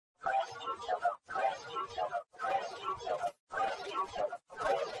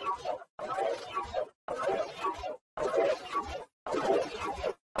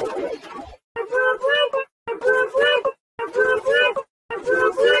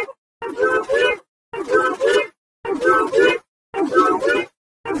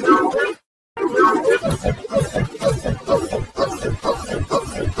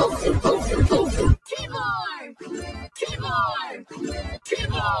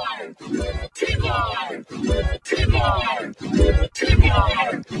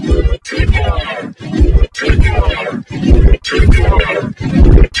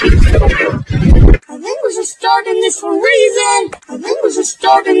think we should start in this for a reason. I think we should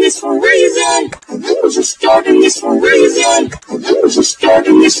start in this for a reason. I think we should start in this for a reason. I think we should start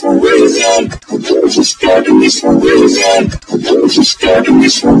in this for a reason. I think we should start in this for a reason. I think we should start in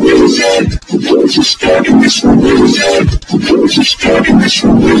this for a reason. I think we should start in this for a reason. I think we should start in this for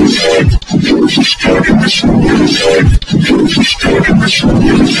a reason. I think we should start in this for a reason. I think we should start in this for a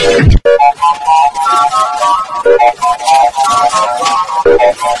reason.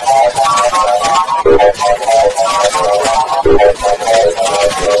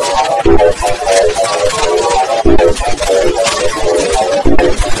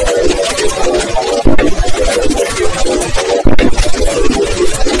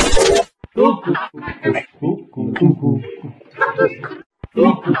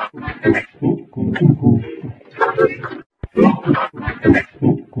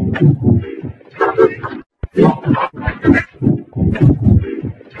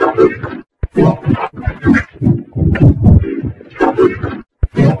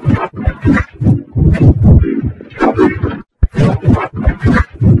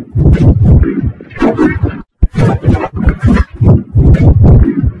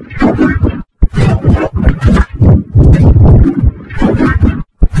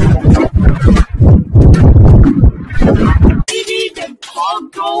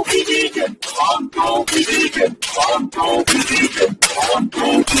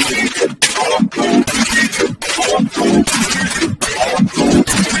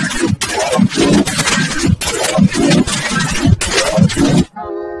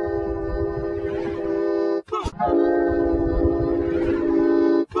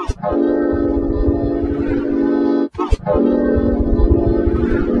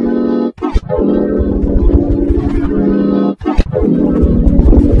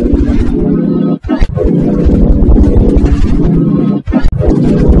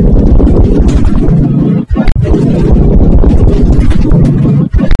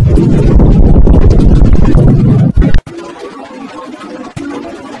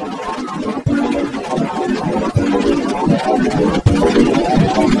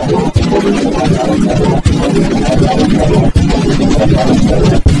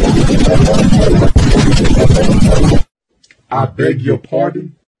 I beg your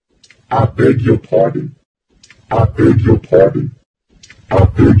pardon. I beg your pardon. I beg your pardon. I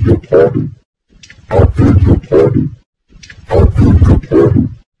beg your pardon. I beg your pardon. I beg your pardon. I beg your pardon.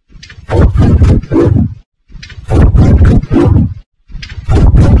 I beg your pardon.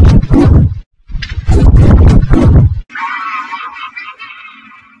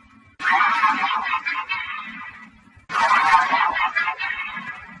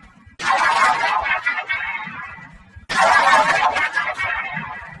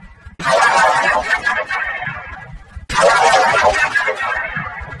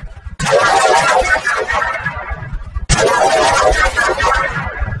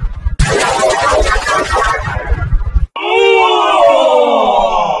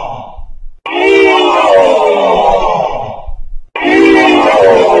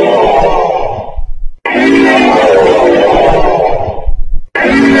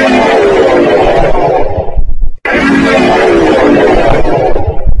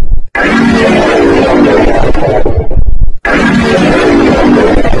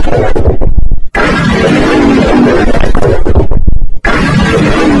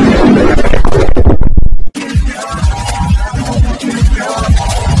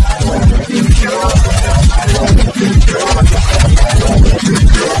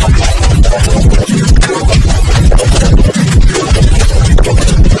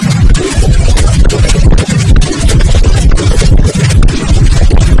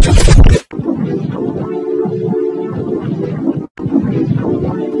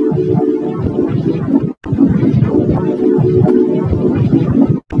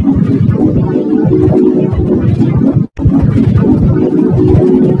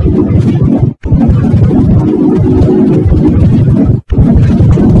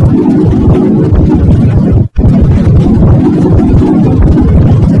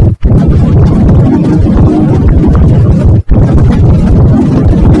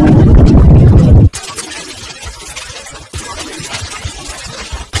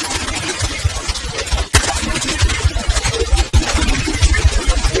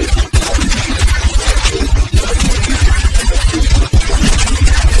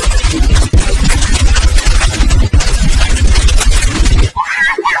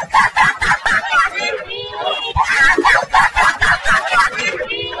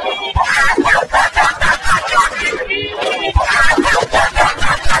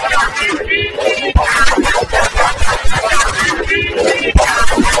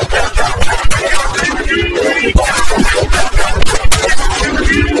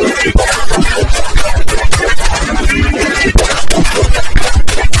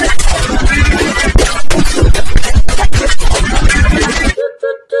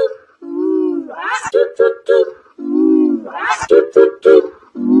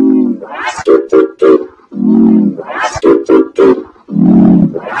 Tripping.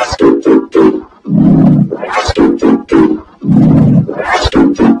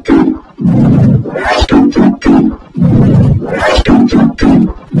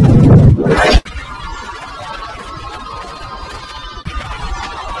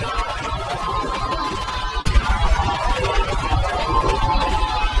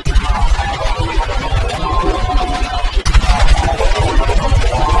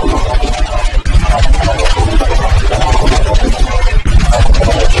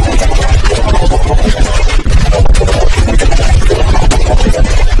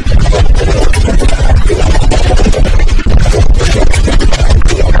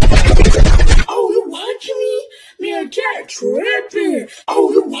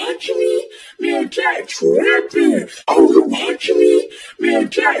 Oh, you watching me? Me and Jack tripping. Oh, you watching me? Me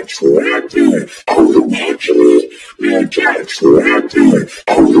and Jack tripping. Oh, you watching me? Me and Jack tripping.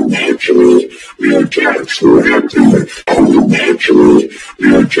 Oh, you watching me? Me and Jack tripping. Oh, you watching me?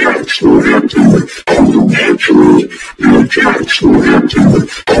 Me and Jack tripping. Oh, you watching me? Me and Jack tripping.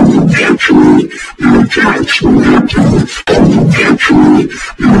 Oh, you watching me? Me and Jack tripping. Oh, you watching me?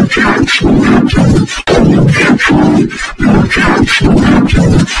 Me and Jack tripping. Oh, you watching me?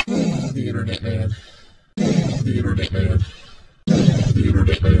 The internet man. The internet man. The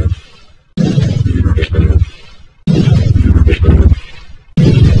internet man. The internet man. The internet man.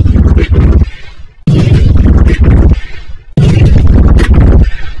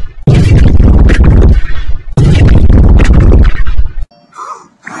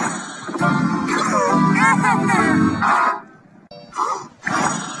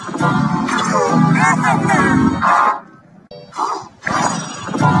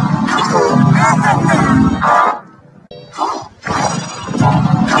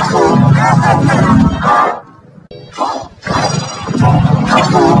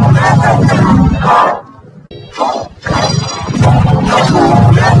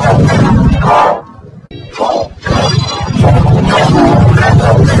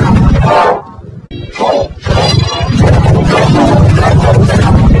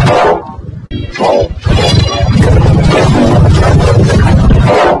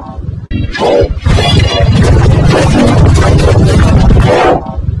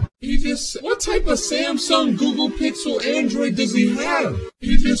 What type of Samsung, Google Pixel, Android does he have?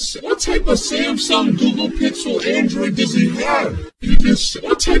 What type of Samsung, Google Pixel, Android does he have?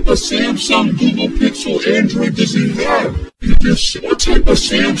 What type of Samsung, Google Pixel, Android does he have? What type of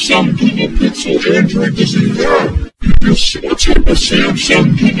Samsung, Google Pixel, Android does he have? What type of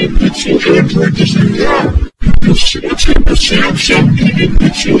Samsung, Google Pixel, Android does he have? What type of Samsung, Google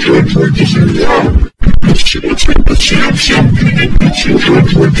Pixel, Android does he have? What type of Samsung, Google Pixel,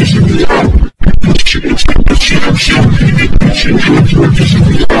 Android does he have? What type of Samsung, Google Pixel, Android does he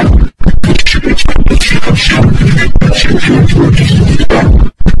have? What type of Samsung, Google Pixel, Android does he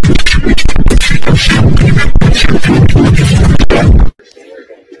have?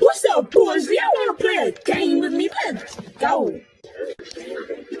 What's up, boys? Y'all wanna play a game with me? Let's go.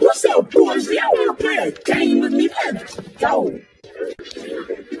 What's up, boys? Y'all wanna play a game with me? Let's go.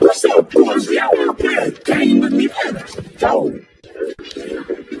 What's up, boys? Y'all wanna play a game with me? Let's go.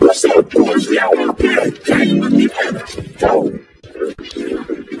 What's up, boys? Y'all wanna play a game with me? Let's go.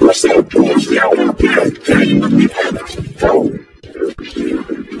 What's up, boys? Y'all wanna play a game with me? Let's go.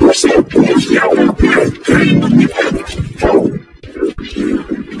 What's up, boys? Y'all wanna play a game with me? Let's go.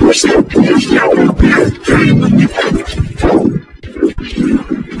 What's up, boys? Y'all wanna play a game with me? Let's go.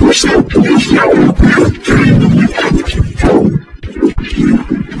 What's up, boys? Y'all wanna play a game with me? Let's go.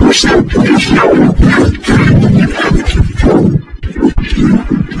 What's up, boys? Y'all wanna play a game with me? Let's go.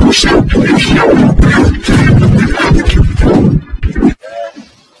 What's up, boys? Y'all wanna play a game with me? Let's go.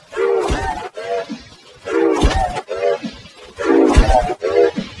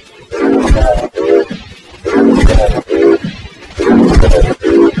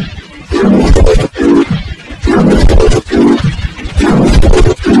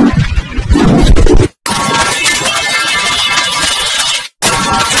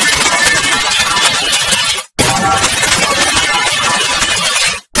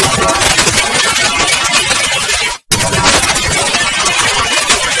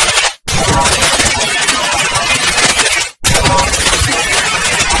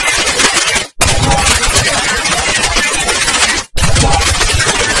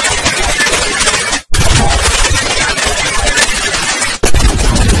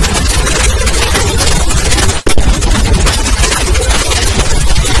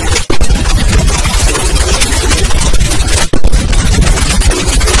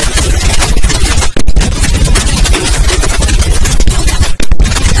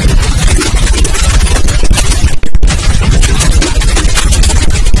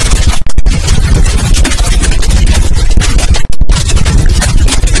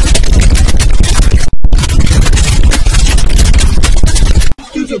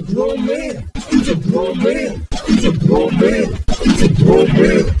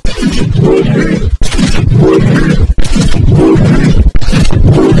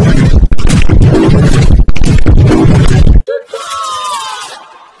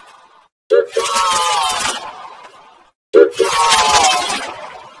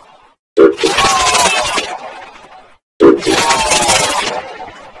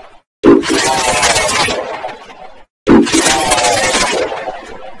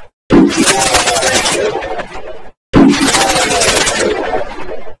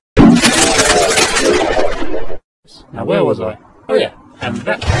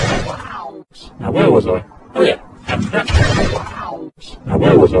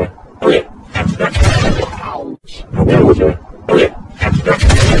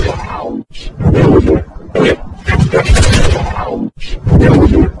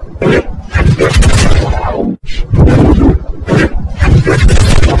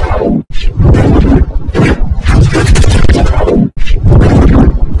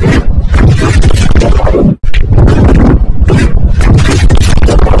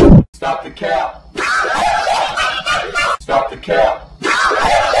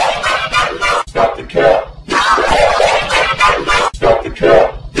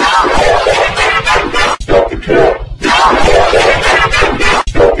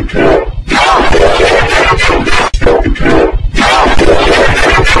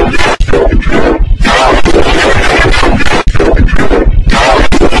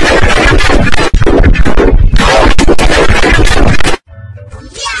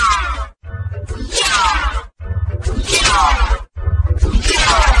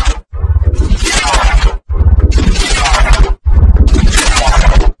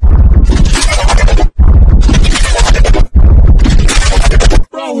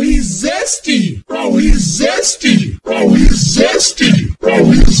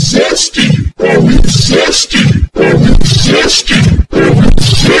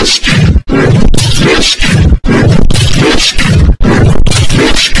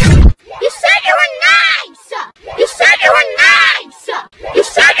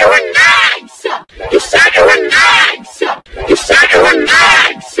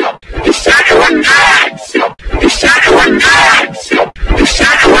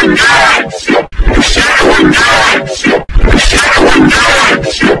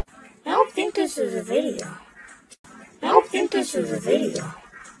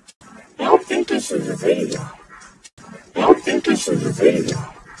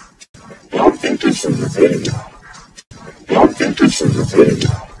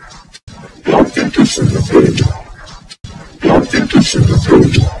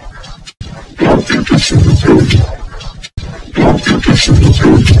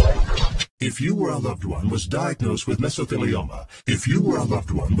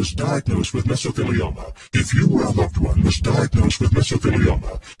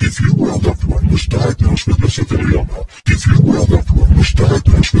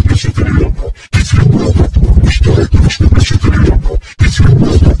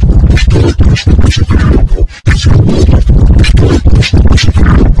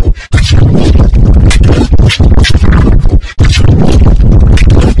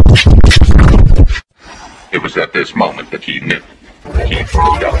 It was at this moment that he knew. He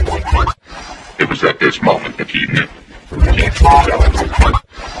screwed up. It was at this moment that he knew. He screwed up.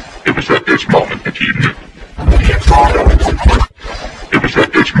 It was at this moment that he knew. He screwed up. It was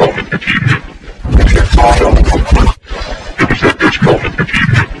at this moment that he knew. He screwed up. It was at this moment that he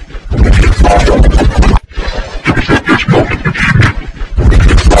knew. He screwed up. It was at this moment that he knew. He screwed up. It was at this moment that he knew.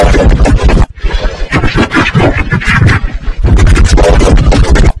 He screwed up. It was at this moment that he knew.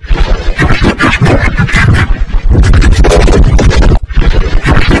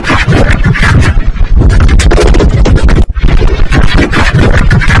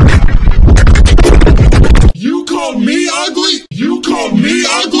 You called me ugly? You called me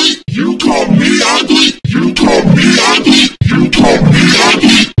ugly? You called me ugly? You called me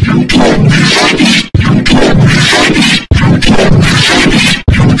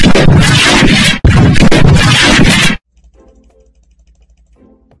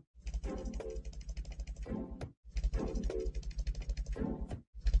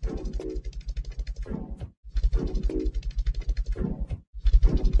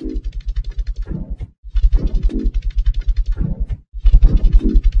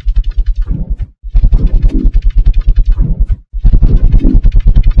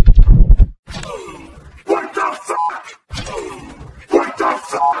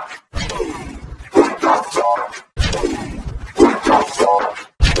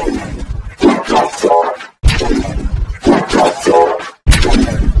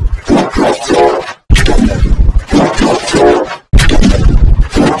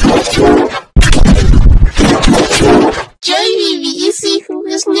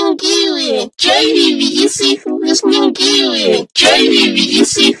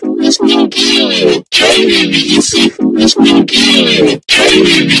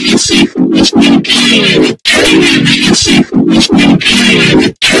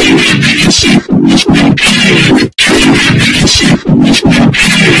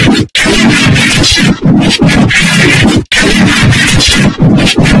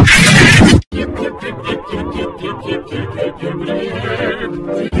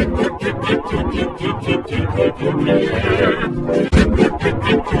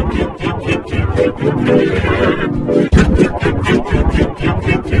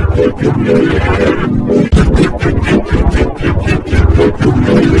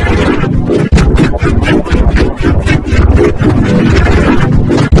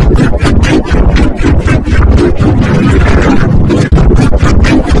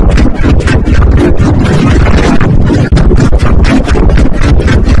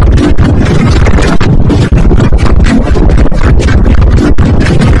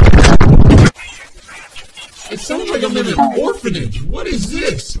orphanage. What is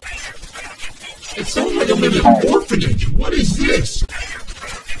this? It sounds like a living orphanage. What is this?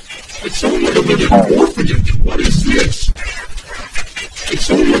 It sounds like a living orphanage. What is this? It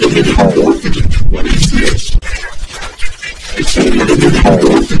sounds like a living orphanage. What is this? It sounds like a living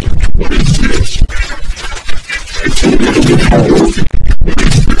orphanage. What is this? It sounds like a living orphanage. What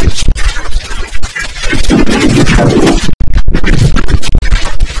is this? It sounds like a living orphanage. What is this?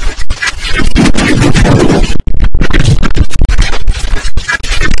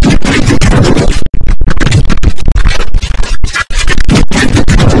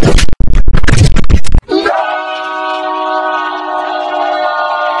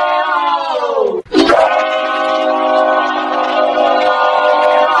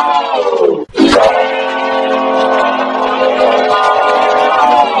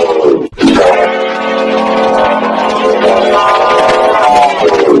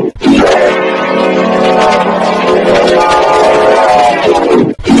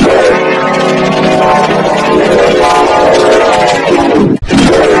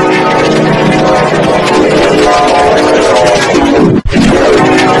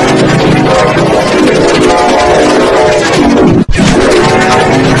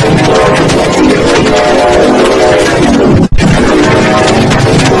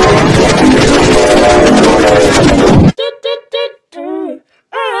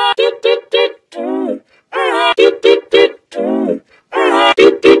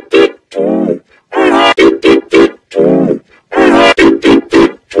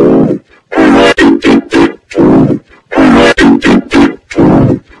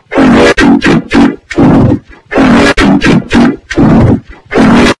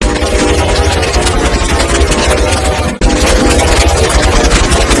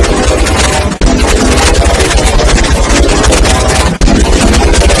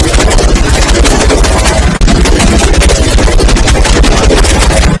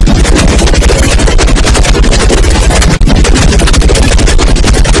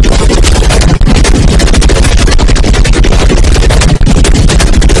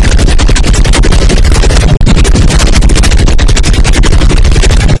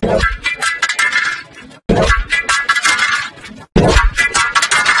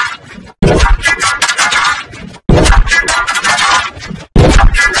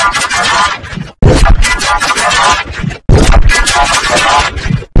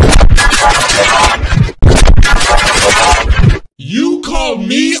 You call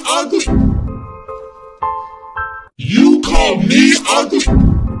me ugly? You call me ugly?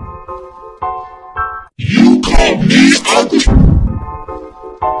 You call me ugly?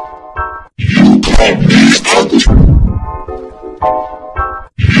 You call me ugly?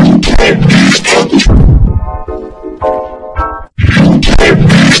 You call me ugly? You call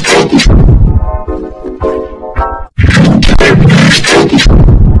me ugly?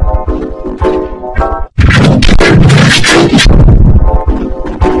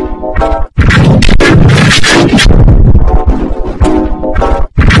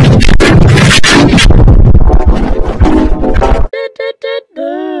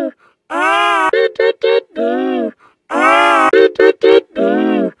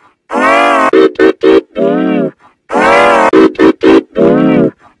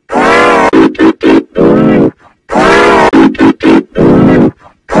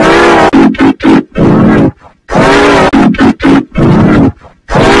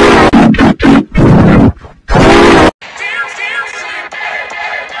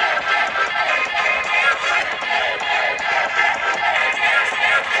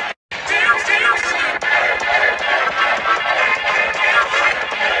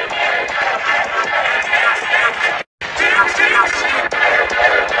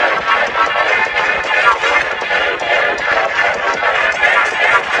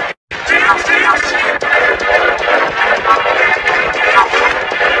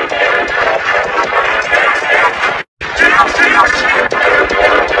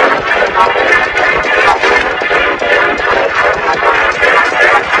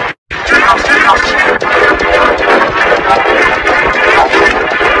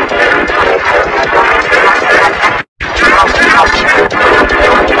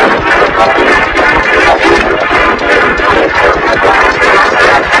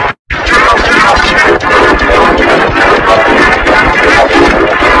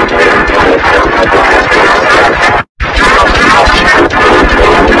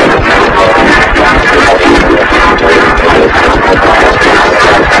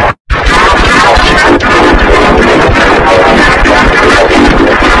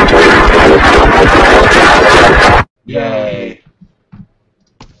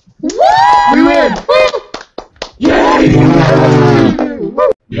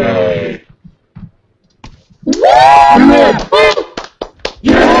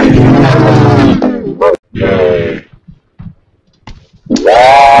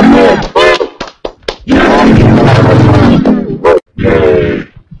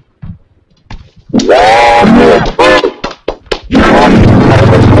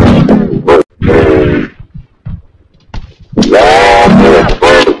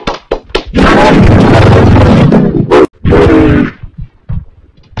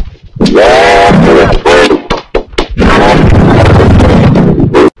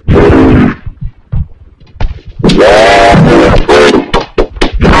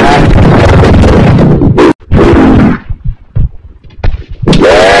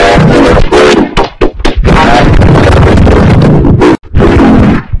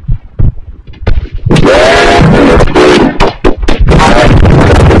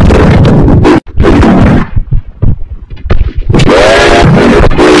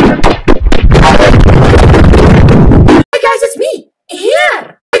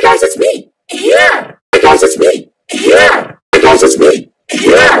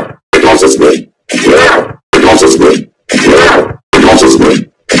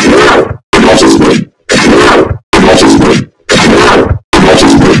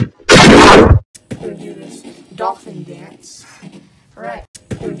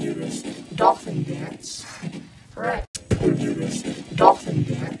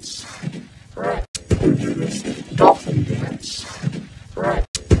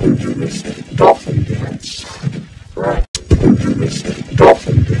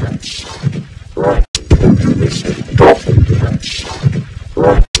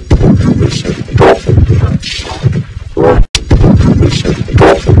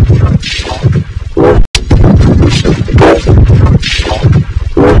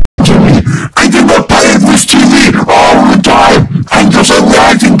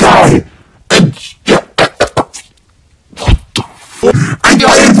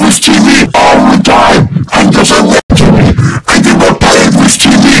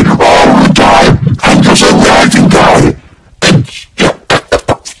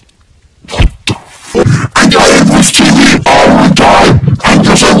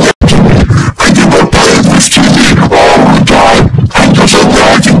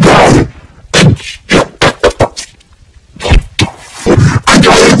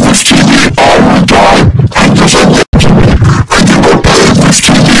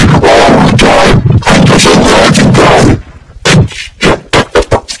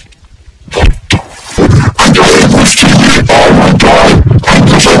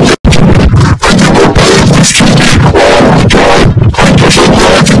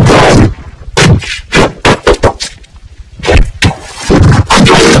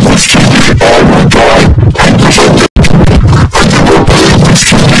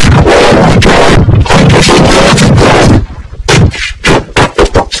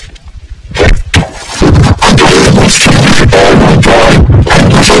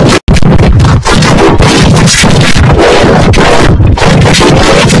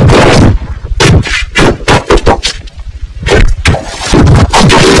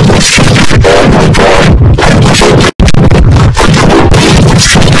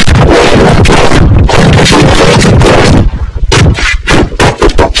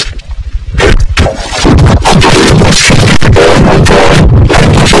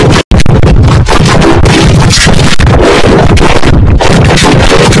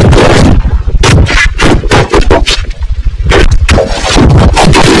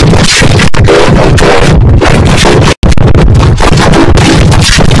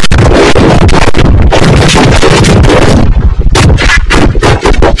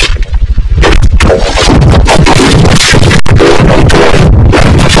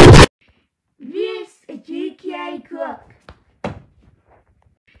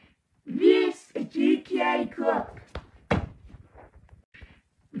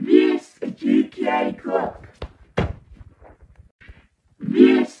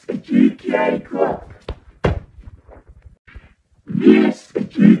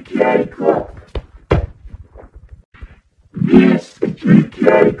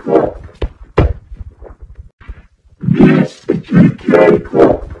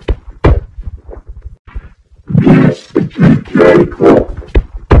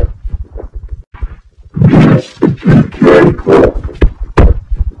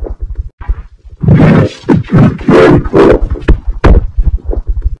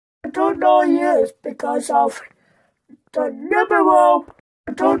 I don't know years because of the number one.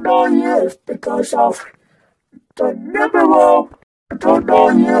 I don't know years because of the number one. I don't know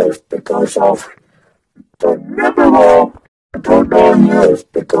years because of the number one. I don't know years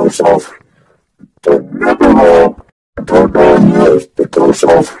because of the nipple hole. I don't know years because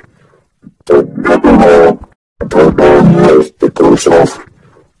of the nipple hole. I don't know years because of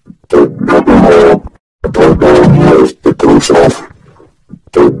the nipple hole. I don't know years because of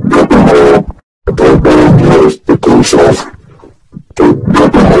the nipple hole. I don't know years because of the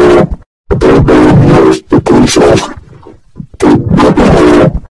nipple hole. I don't know years because of the nipple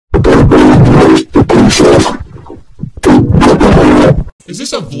hole. I don't know years because of the nipple hole. Is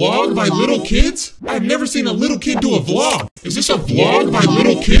this a vlog by little kids? I've never seen a little kid do a vlog. Is this a vlog by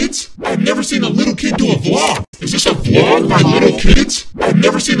little kids? I've never seen a little kid do a vlog. Is this a vlog by little kids?